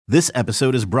This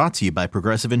episode is brought to you by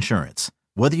Progressive Insurance.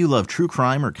 Whether you love true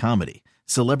crime or comedy,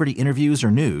 celebrity interviews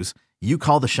or news, you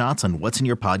call the shots on what's in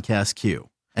your podcast queue.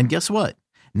 And guess what?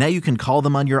 Now you can call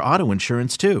them on your auto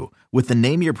insurance too with the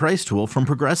Name Your Price tool from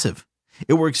Progressive.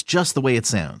 It works just the way it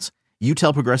sounds. You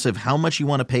tell Progressive how much you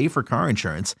want to pay for car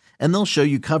insurance, and they'll show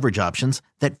you coverage options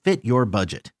that fit your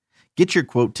budget. Get your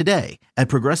quote today at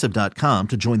Progressive.com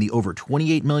to join the over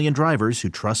 28 million drivers who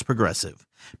trust Progressive.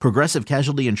 Progressive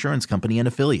Casualty Insurance Company and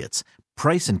Affiliates.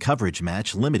 Price and coverage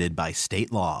match limited by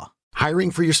state law. Hiring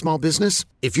for your small business?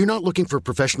 If you're not looking for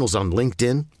professionals on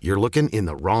LinkedIn, you're looking in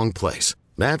the wrong place.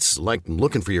 That's like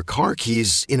looking for your car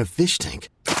keys in a fish tank.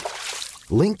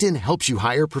 LinkedIn helps you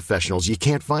hire professionals you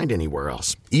can't find anywhere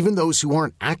else, even those who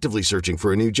aren't actively searching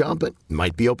for a new job but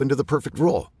might be open to the perfect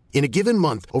role. In a given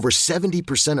month, over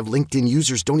 70% of LinkedIn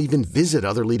users don't even visit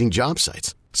other leading job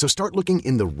sites. So start looking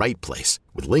in the right place.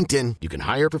 With LinkedIn, you can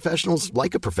hire professionals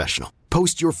like a professional.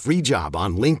 Post your free job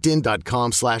on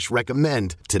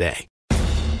linkedin.com/recommend today.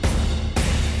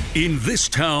 In this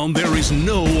town, there is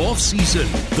no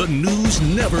off-season. The news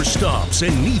never stops,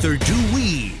 and neither do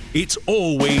we. It's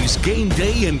always game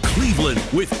day in Cleveland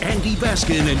with Andy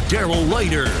Baskin and Daryl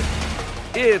Leiter.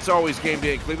 It's always game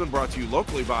day in Cleveland, brought to you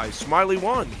locally by Smiley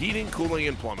One, heating, cooling,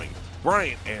 and plumbing.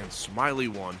 Bryant and Smiley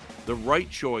One, the right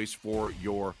choice for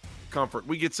your comfort.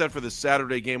 We get set for the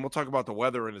Saturday game. We'll talk about the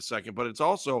weather in a second, but it's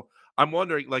also, I'm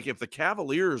wondering, like, if the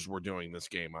Cavaliers were doing this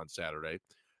game on Saturday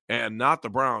and not the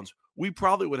Browns, we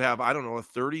probably would have, I don't know, a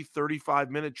 30,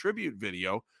 35-minute tribute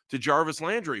video to Jarvis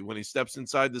Landry when he steps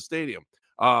inside the stadium.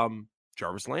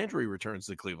 Jarvis Landry returns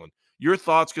to Cleveland. Your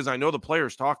thoughts, because I know the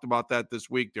players talked about that this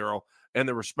week, Daryl, and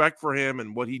the respect for him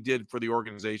and what he did for the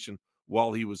organization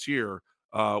while he was here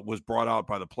was brought out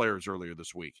by the players earlier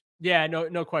this week. Yeah,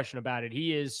 no question about it.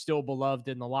 He is still beloved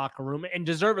in the locker room, and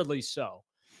deservedly so.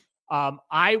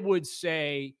 I would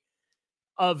say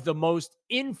of the most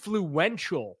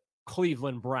influential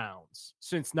Cleveland Browns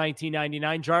since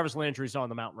 1999, Jarvis Landry's on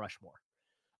the Mount Rushmore.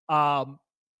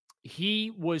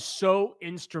 He was so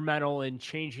instrumental in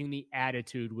changing the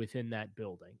attitude within that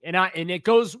building. And it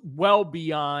goes well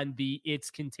beyond the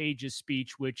 "it's contagious"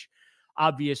 speech, which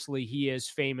obviously he is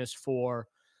famous for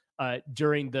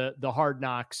during the Hard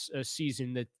Knocks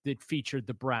season that featured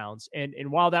the Browns.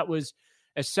 And while that was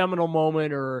a seminal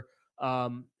moment or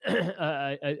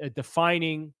a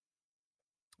defining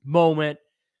moment,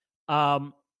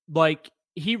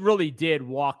 he really did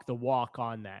walk the walk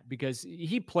on that because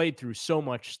he played through so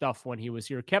much stuff when he was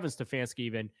here. Kevin Stefanski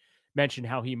even mentioned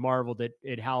how he marveled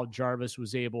at how Jarvis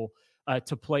was able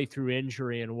to play through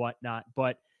injury and whatnot.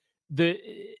 But the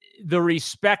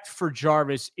respect for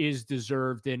Jarvis is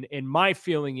deserved. And my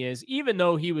feeling is, even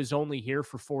though he was only here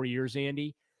for 4 years,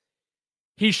 Andy,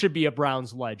 he should be a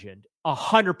Browns legend.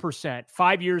 100%.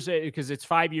 5 years, because it's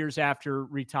 5 years after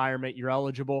retirement, you're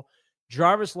eligible.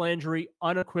 Jarvis Landry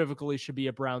unequivocally should be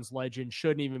a Browns legend.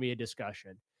 Shouldn't even be a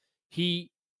discussion.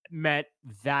 He meant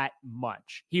that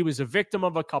much. He was a victim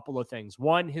of a couple of things.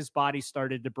 One, his body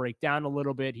started to break down a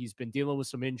little bit. He's been dealing with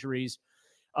some injuries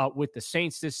with the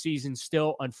Saints this season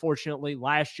still, unfortunately.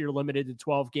 Last year, limited to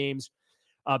 12 games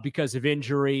because of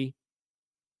injury.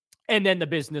 And then the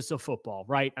business of football,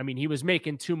 right? I mean, he was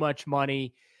making too much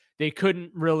money. They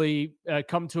couldn't really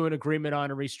come to an agreement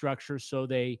on a restructure, so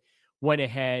they went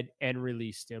ahead and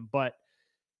released him. But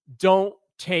don't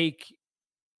take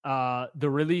the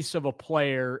release of a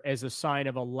player as a sign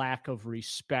of a lack of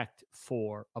respect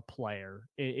for a player.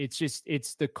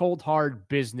 It's the cold, hard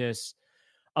business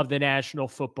of the National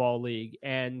Football League.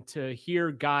 And to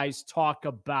hear guys talk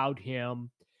about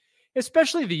him,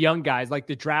 especially the young guys, like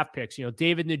the draft picks,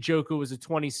 David Njoku was a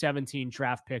 2017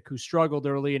 draft pick who struggled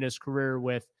early in his career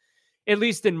with, at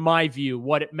least in my view,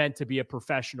 what it meant to be a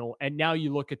professional. And now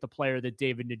you look at the player that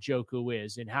David Njoku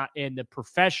is and the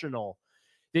professional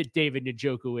that David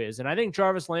Njoku is. And I think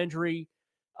Jarvis Landry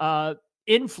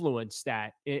influenced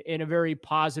that in a very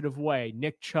positive way.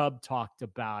 Nick Chubb talked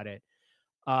about it.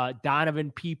 Donovan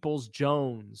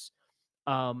Peoples-Jones.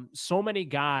 So many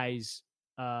guys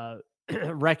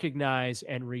recognize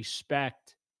and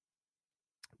respect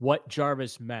what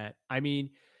Jarvis meant. I mean,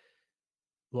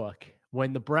 look,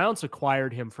 when the Browns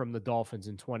acquired him from the Dolphins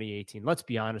in 2018, let's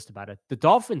be honest about it. The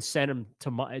Dolphins sent him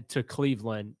to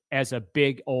Cleveland as a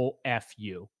big old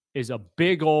FU, is a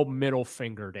big old middle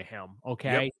finger to him.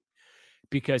 Okay. Yep.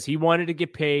 Because he wanted to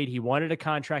get paid. He wanted a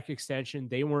contract extension.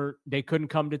 They couldn't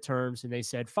come to terms, and they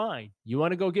said, fine, you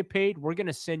want to go get paid? We're going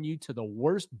to send you to the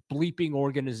worst bleeping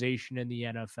organization in the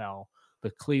NFL,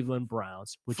 the Cleveland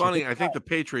Browns. Funny, I think the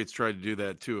Patriots tried to do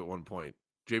that too at one point.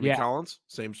 Jamie Collins,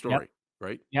 same story.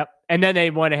 right? Yep. And then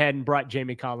they went ahead and brought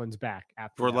Jamie Collins back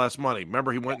after For that. less money.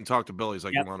 Remember, he went and talked to Billy. He's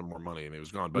like, he wanted more money, and he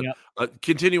was gone. But Yep.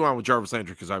 Continue on with Jarvis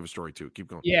Landry, because I have a story too. Keep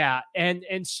going. Yeah.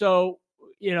 And so,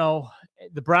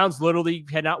 the Browns literally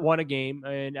had not won a game,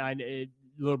 and a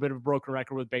little bit of a broken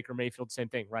record with Baker Mayfield, same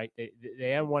thing, right? They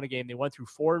hadn't won a game. They went through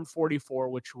 4-44,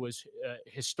 which was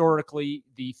historically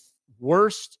the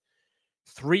worst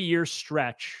 3-year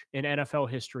stretch in NFL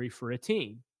history for a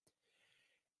team.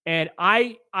 And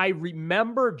I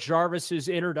remember Jarvis's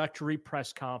introductory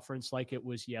press conference like it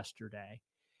was yesterday.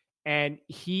 And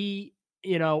he,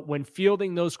 when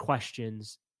fielding those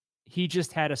questions, he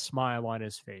just had a smile on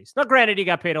his face. Now, granted, he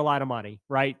got paid a lot of money,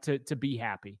 right, to be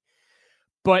happy.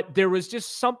 But there was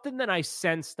just something that I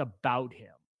sensed about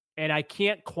him. And I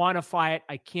can't quantify it.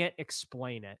 I can't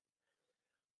explain it.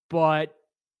 But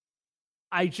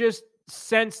I just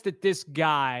sensed that this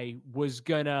guy was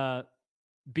going to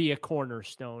be a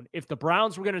cornerstone. If the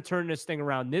Browns were going to turn this thing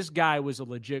around, this guy was a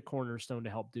legit cornerstone to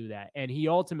help do that. And he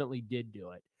ultimately did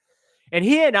do it. And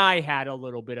he and I had a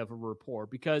little bit of a rapport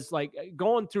because, like,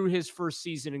 going through his first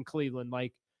season in Cleveland,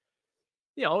 like,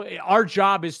 our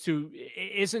job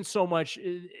isn't so much,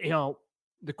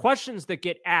 the questions that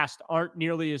get asked aren't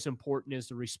nearly as important as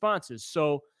the responses.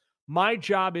 So my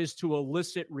job is to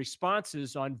elicit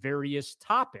responses on various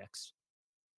topics.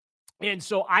 And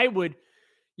so I would,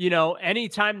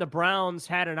 anytime the Browns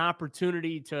had an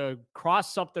opportunity to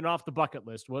cross something off the bucket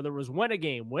list, whether it was win a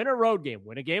game, win a road game,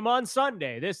 win a game on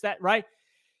Sunday, this, that, right?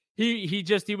 He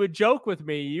would joke with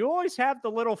me. You always have the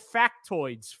little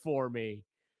factoids for me,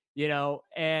 but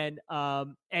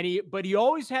he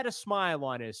always had a smile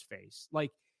on his face.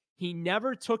 Like, he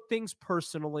never took things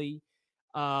personally.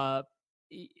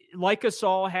 Like us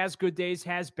all, has good days,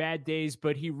 has bad days,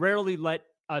 but he rarely let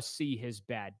us see his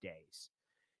bad days.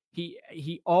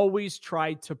 He always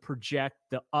tried to project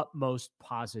the utmost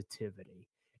positivity.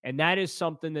 And that is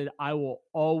something that I will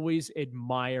always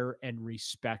admire and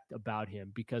respect about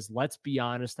him, because let's be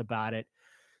honest about it.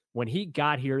 When he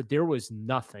got here, there was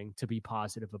nothing to be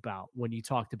positive about when you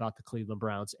talked about the Cleveland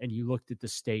Browns and you looked at the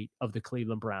state of the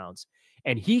Cleveland Browns.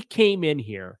 And he came in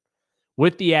here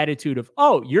with the attitude of,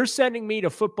 oh, you're sending me to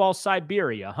football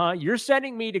Siberia, huh? You're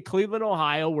sending me to Cleveland,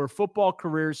 Ohio, where football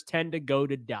careers tend to go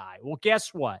to die. Well,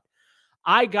 guess what?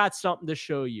 I got something to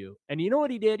show you. And you know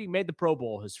what he did? He made the Pro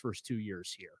Bowl his first 2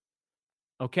 years here.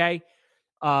 Okay?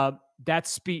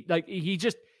 That's speed. Like,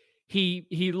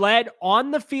 he led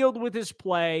on the field with his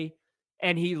play,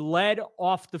 and he led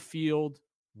off the field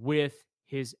with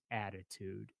his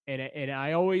attitude. And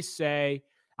I always say,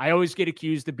 I always get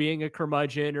accused of being a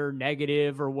curmudgeon or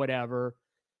negative or whatever.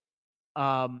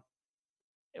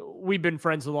 We've been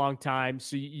friends a long time,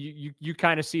 so you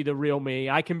kind of see the real me.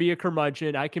 I can be a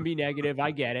curmudgeon, I can be negative,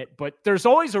 I get it, but there's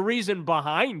always a reason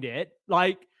behind it.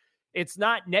 Like, it's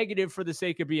not negative for the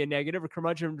sake of being negative or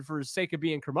curmudgeon for the sake of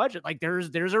being curmudgeon. Like, there's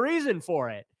a reason for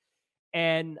it.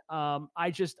 And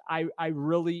I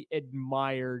really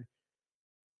admired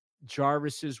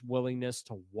Jarvis's willingness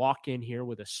to walk in here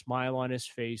with a smile on his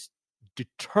face,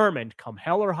 determined, come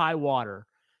hell or high water,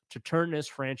 to turn this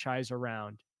franchise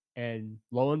around. And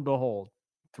lo and behold,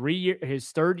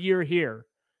 his third year here,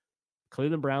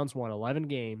 Cleveland Browns won 11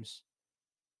 games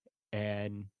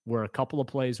and were a couple of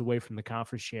plays away from the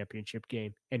conference championship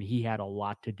game. And he had a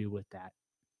lot to do with that.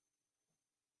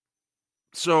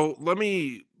 So let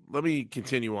me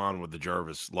continue on with the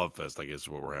Jarvis Love Fest, I guess is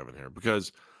what we're having here,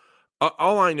 because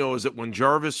all I know is that when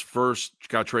Jarvis first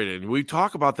got traded, and we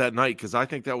talk about that night because I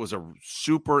think that was a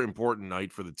super important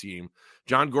night for the team.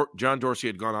 John Dorsey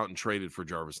had gone out and traded for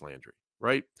Jarvis Landry,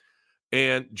 right?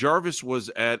 And Jarvis was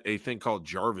at a thing called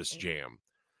Jarvis Jam.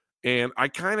 And I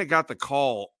kind of got the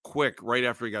call quick right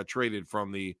after he got traded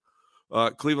from the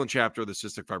Cleveland chapter of the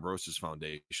Cystic Fibrosis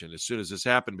Foundation as soon as this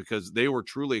happened, because they were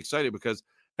truly excited, because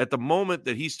at the moment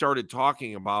that he started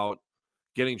talking about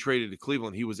getting traded to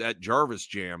Cleveland, he was at Jarvis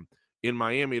Jam in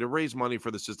Miami to raise money for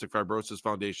the Cystic Fibrosis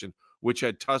Foundation, which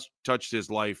had touched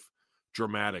his life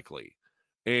dramatically.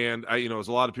 And as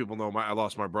a lot of people know, I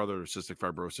lost my brother to cystic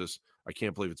fibrosis. I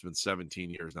can't believe it's been 17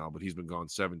 years now, but he's been gone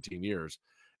 17 years.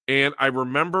 And I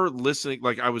remember listening,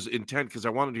 like, I was intent because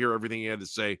I wanted to hear everything he had to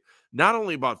say, not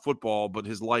only about football, but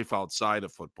his life outside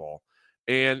of football.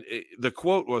 And the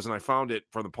quote was, and I found it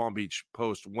from the Palm Beach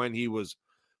Post, when he was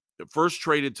first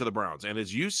traded to the Browns. And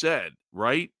as you said,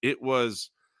 right,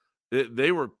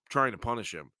 they were trying to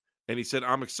punish him. And he said,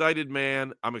 I'm excited,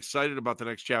 man. I'm excited about the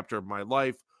next chapter of my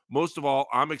life. Most of all,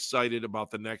 I'm excited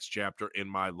about the next chapter in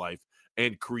my life.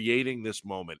 and creating this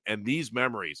moment and these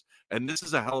memories. And this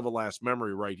is a hell of a last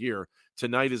memory right here.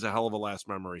 Tonight is a hell of a last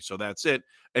memory. So that's it.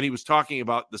 And he was talking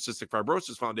about the Cystic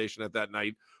Fibrosis Foundation at that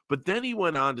night. But then he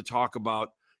went on to talk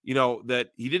about, that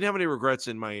he didn't have any regrets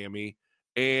in Miami.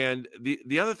 And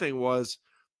the other thing was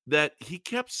that he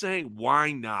kept saying,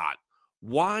 why not?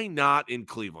 Why not in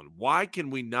Cleveland? Why can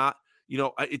we not?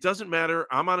 It doesn't matter.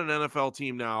 I'm on an NFL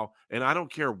team now, and I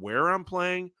don't care where I'm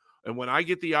playing. And when I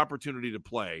get the opportunity to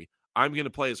play, I'm going to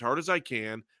play as hard as I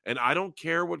can. And I don't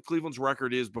care what Cleveland's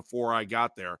record is before I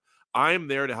got there. I am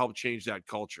there to help change that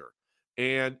culture.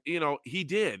 And, he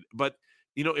did. But,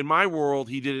 in my world,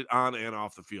 he did it on and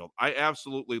off the field. I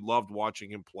absolutely loved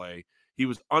watching him play. He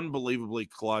was unbelievably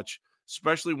clutch,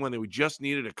 especially when they just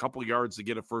needed a couple yards to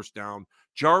get a first down.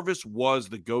 Jarvis was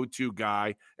the go-to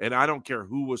guy, and I don't care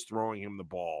who was throwing him the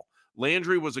ball.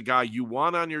 Landry was a guy you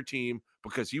want on your team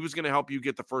because he was going to help you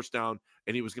get the first down,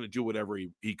 and he was going to do whatever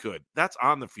he could. That's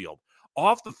on the field.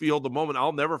 Off the field, the moment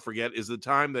I'll never forget is the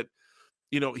time that,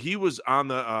 he was on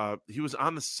the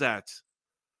set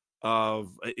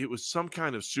of, it was some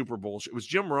kind of Super Bowl. It was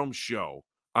Jim Rome's show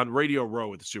on Radio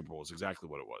Row at the Super Bowl is exactly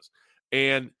what it was.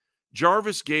 And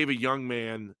Jarvis gave a young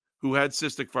man who had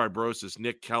cystic fibrosis,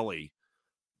 Nick Kelly,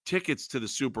 tickets to the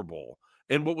Super Bowl.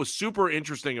 And what was super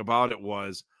interesting about it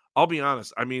was, I'll be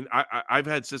honest, I mean, I've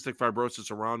had cystic fibrosis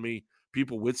around me,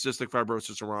 people with cystic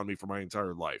fibrosis around me for my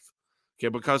entire life, okay,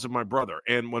 because of my brother.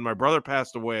 And when my brother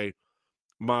passed away,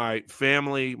 my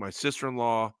family, my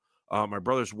sister-in-law, my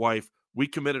brother's wife, we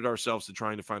committed ourselves to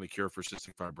trying to find a cure for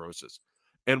cystic fibrosis.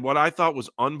 And what I thought was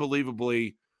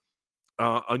unbelievably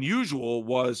unusual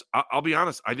was, I'll be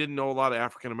honest, I didn't know a lot of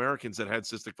African Americans that had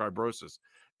cystic fibrosis.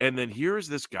 And then here's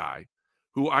this guy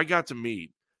who I got to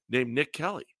meet named Nick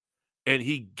Kelly. And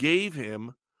he gave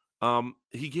him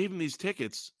these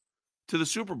tickets to the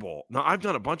Super Bowl. Now, I've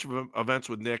done a bunch of events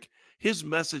with Nick. His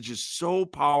message is so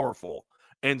powerful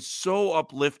and so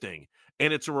uplifting.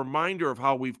 And it's a reminder of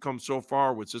how we've come so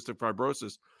far with cystic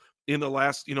fibrosis in the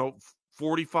last,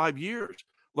 45 years.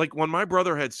 Like when my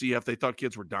brother had CF, they thought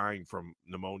kids were dying from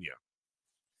pneumonia.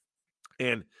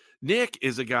 And Nick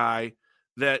is a guy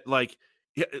that,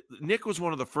 Nick was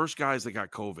one of the first guys that got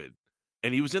COVID.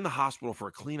 And he was in the hospital for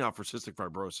a clean out for cystic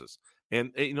fibrosis.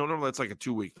 And, normally that's like a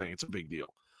 2-week thing. It's a big deal.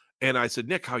 And I said,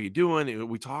 Nick, how you doing? And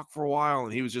we talked for a while.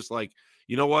 And he was just like,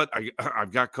 you know what?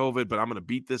 I've got COVID, but I'm going to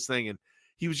beat this thing. And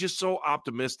he was just so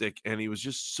optimistic. And he was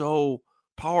just so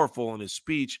powerful in his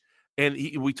speech. And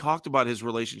we talked about his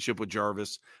relationship with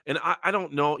Jarvis. And I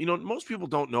don't know, most people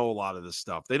don't know a lot of this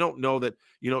stuff. They don't know that,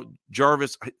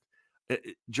 Jarvis,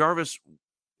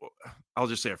 I'll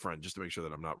just say a friend just to make sure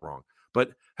that I'm not wrong,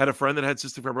 but had a friend that had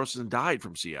cystic fibrosis and died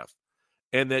from CF,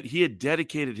 and that he had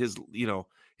dedicated his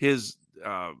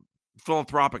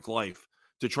philanthropic life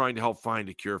to trying to help find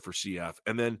a cure for CF.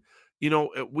 And then,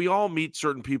 we all meet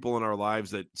certain people in our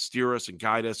lives that steer us and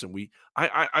guide us. And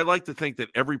I like to think that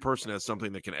every person has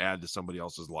something that can add to somebody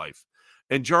else's life.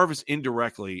 And Jarvis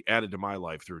indirectly added to my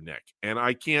life through Nick. And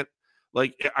I can't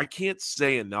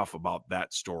say enough about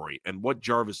that story and what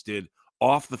Jarvis did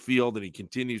off the field and he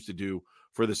continues to do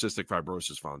for the Cystic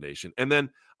Fibrosis Foundation. And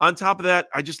then on top of that,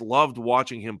 I just loved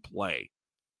watching him play.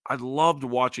 I loved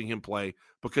watching him play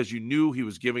because you knew he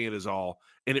was giving it his all.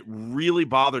 And it really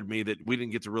bothered me that we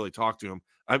didn't get to really talk to him.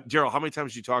 Gerald, how many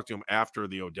times did you talk to him after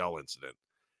the Odell incident?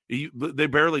 They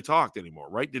barely talked anymore,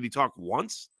 right? Did he talk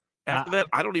once after that?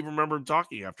 I don't even remember him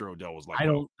talking after Odell was like,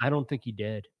 I don't think he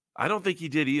did. I don't think he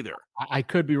did either. I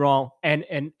could be wrong. And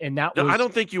that was, I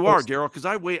don't think you are, Daryl, because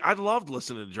I loved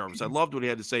listening to Jarvis. I loved what he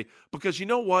had to say because you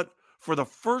know what? For the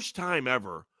first time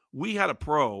ever, we had a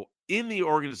pro in the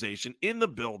organization, in the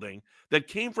building, that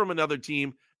came from another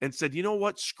team and said, you know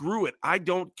what? Screw it. I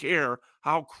don't care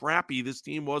how crappy this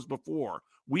team was before.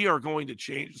 We are going to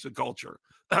change the culture.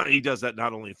 He does that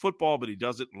not only in football, but he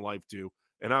does it in life too.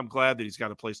 And I'm glad that he's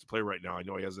got a place to play right now. I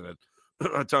know he hasn't had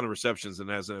a ton of receptions and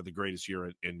hasn't had the greatest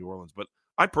year in New Orleans, but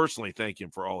I personally thank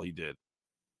him for all he did.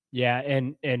 Yeah,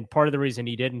 and part of the reason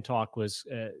he didn't talk was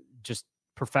just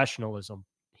professionalism.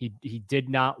 He did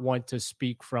not want to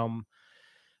speak from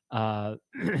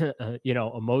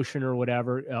emotion or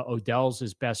whatever. Odell's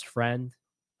his best friend.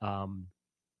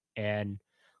 And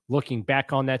looking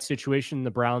back on that situation, the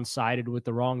Browns sided with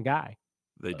the wrong guy.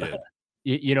 They did.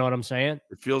 You know what I'm saying?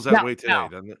 It feels that way today,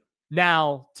 doesn't it?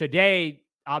 Now, today,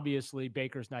 obviously,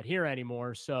 Baker's not here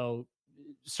anymore, so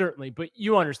certainly, but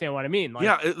you understand what I mean.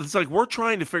 Yeah, it's like we're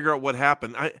trying to figure out what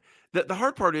happened. The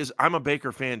hard part is I'm a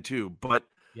Baker fan too, but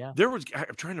I'm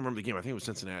trying to remember the game. I think it was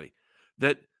Cincinnati.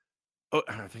 I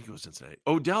think it was Cincinnati.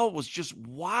 Odell was just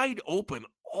wide open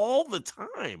all the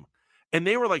time. And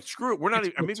they were like, screw it. We're not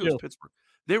even, maybe it was Pittsburgh.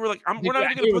 They were like, we're not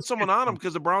even going to put someone on him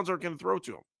because the Browns aren't going to throw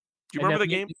to him. Do you remember the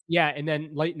game? Yeah, and then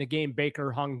late in the game,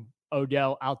 Baker hung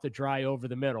Odell out to dry over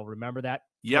the middle. Remember that?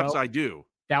 Yes, I do.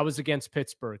 That was against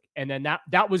Pittsburgh. And then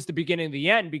that was the beginning of the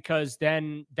end, because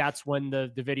then that's when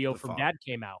the video from Dad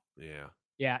came out. Yeah.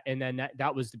 Yeah, and then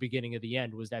that was the beginning of the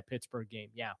end, was that Pittsburgh game.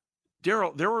 Yeah.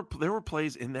 Daryl, there were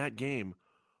plays in that game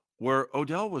where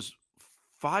Odell was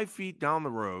 5 feet down the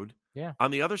road,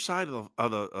 on the other side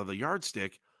of the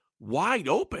yardstick, wide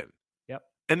open. Yep.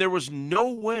 And there was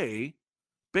no way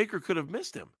Baker could have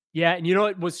missed him. Yeah, and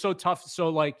it was so tough. So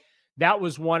like that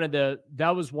was one of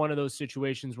those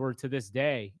situations where, to this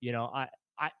day,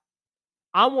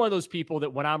 I'm one of those people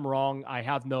that when I'm wrong, I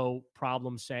have no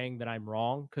problem saying that I'm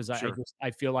wrong, because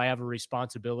I feel I have a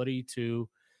responsibility to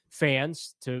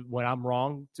fans, to, when I'm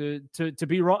wrong, to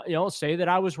be wrong, say that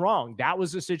I was wrong. That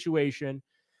was a situation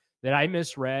that I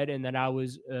misread and that I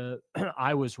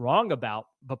was wrong about.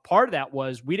 But part of that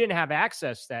was we didn't have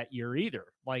access that year either.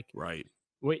 Like, right.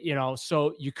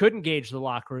 So you couldn't gauge the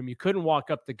locker room. You couldn't walk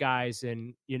up to guys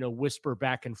and, whisper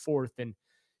back and forth and,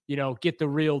 get the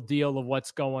real deal of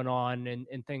what's going on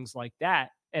and things like that.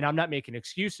 And I'm not making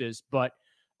excuses, but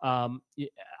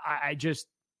I just,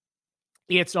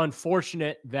 it's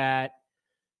unfortunate that,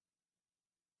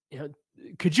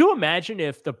 could you imagine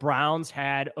if the Browns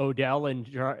had Odell and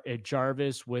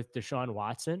Jarvis with Deshaun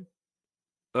Watson?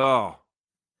 Oh,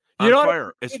 on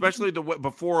fire, especially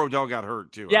before Odell got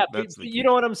hurt too. Yeah, you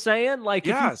know what I'm saying? Like,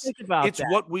 yes, if you think about it's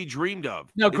what we dreamed of.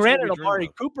 Now, granted,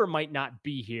 Amari Cooper might not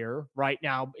be here right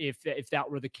now if that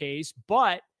were the case,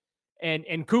 but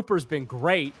and Cooper's been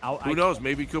great. Who knows?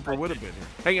 Maybe Cooper would have been here.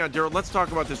 Hang on, Daryl. Let's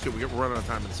talk about this too. We're running out of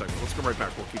time in a second. Let's come right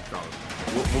back. We'll keep calling.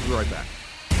 We'll be right back.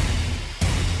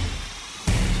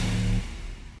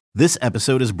 This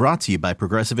episode is brought to you by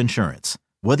Progressive Insurance.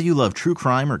 Whether you love true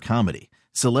crime or comedy,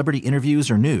 celebrity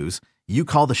interviews or news, you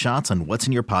call the shots on what's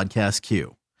in your podcast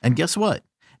queue. And guess what?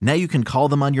 Now you can call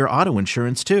them on your auto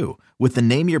insurance too, with the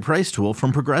Name Your Price tool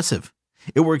from Progressive.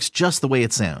 It works just the way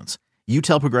it sounds. You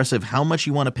tell Progressive how much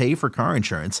you want to pay for car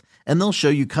insurance, and they'll show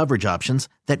you coverage options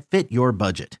that fit your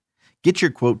budget. Get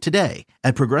your quote today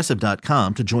at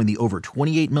Progressive.com to join the over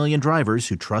 28 million drivers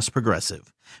who trust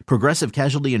Progressive. Progressive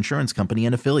Casualty Insurance Company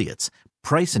and Affiliates.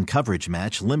 Price and coverage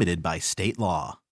match limited by state law.